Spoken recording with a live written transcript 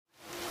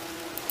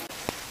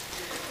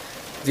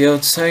The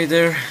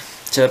Outsider,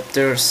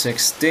 Chapter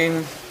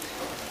 16,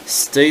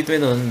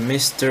 Statement on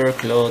Mr.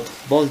 Claude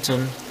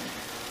Bolton.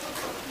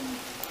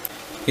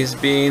 He's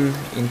being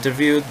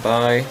interviewed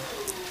by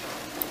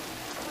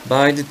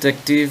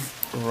Detective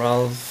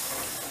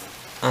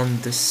Ralph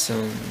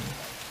Anderson.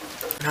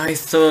 I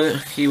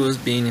thought he was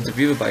being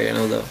interviewed by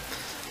another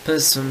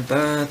person,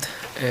 but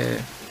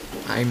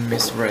I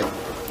misread.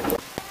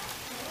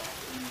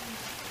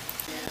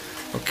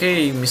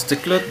 Okay, Mr.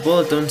 Claude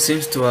Bolton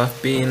seems to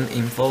have been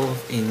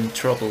involved in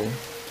trouble.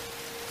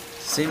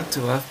 Seemed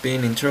to have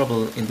been in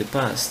trouble in the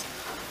past,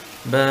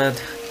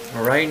 but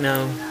right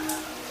now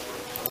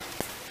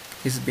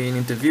he's being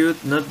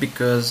interviewed not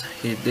because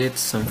he did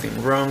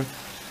something wrong,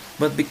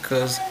 but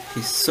because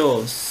he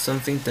saw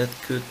something that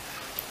could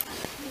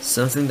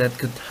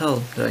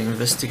help the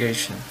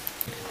investigation.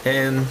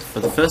 And for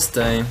the first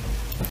time,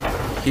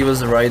 he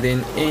was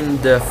riding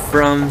in the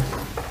front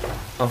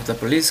of the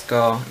police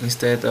car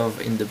instead of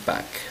in the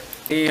back.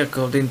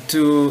 According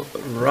to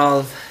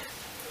Ralph,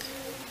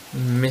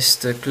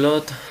 Mr.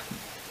 Claude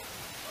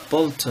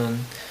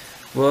Bolton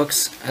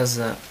works as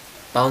a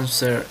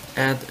bouncer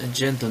at a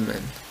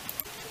gentleman,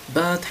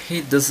 but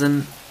he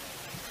doesn't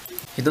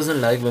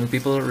like when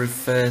people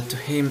refer to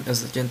him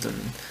as a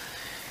gentleman.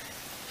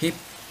 He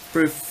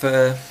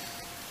prefers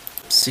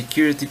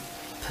security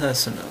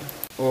personnel,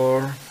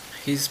 or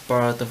he's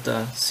part of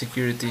the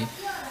security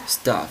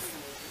staff.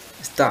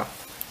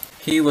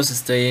 He was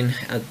staying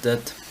at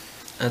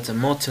a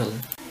motel.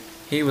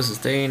 He was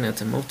staying at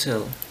a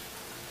motel,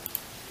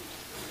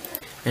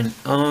 and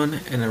on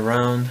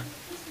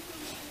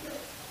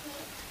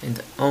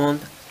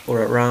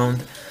or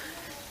around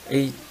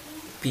 8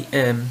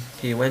 p.m.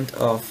 he went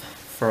off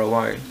for a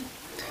while.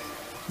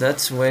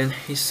 That's when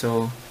he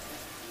saw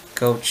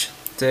Coach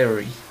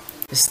Terry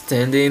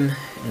standing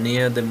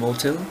near the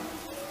motel.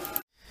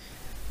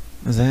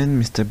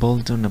 Then Mr.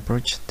 Bolton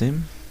approached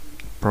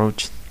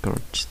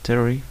Coach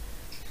Terry,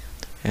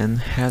 and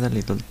had a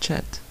little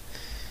chat.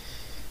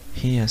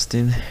 He asked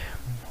him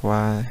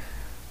what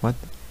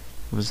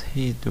was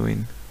he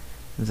doing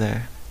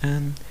there,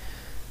 and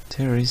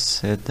Terry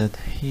said that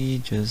he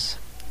just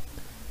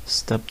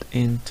stopped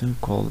in to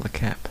call a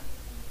cab.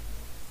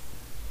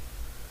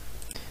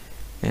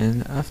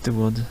 And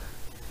afterward,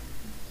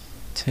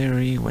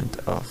 Terry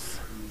went off.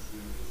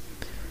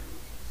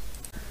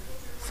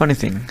 Funny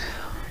thing,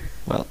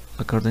 well,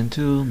 according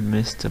to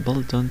Mr.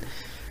 Bolton,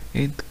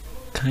 it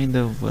kind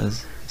of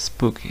was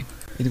spooky.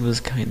 It was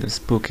kind of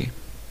spooky.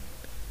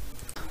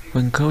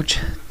 When Coach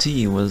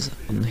T was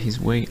on his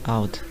way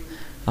out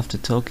after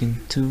talking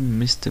to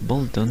Mr.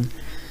 Bolton,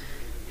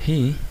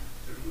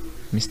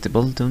 Mr.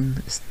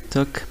 Bolton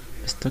stuck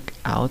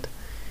out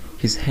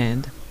his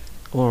hand,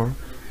 or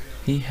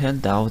he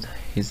held out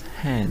his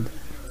hand,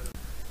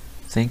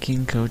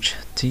 thanking Coach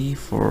T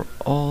for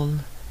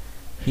all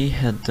he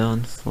had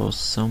done for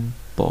some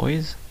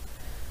boys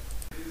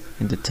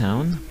in the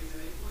town.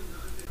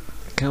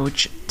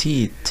 Coach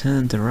T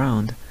turned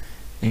around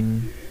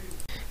and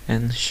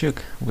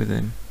shook with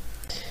him.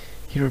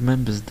 He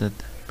remembered that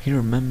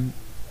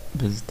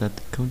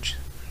Coach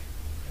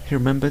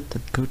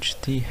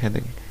T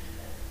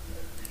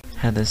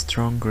had a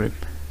strong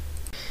grip,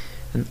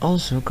 and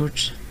also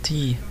Coach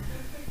T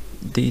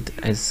did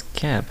a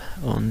scab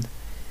on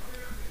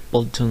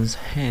Bolton's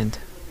hand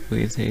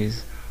with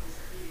his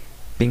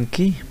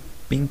pinky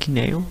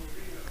nail,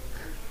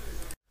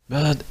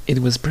 but it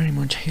was pretty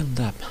much healed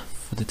up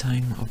for the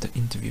time of the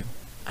interview.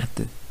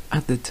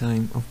 At the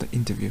time of the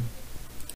interview.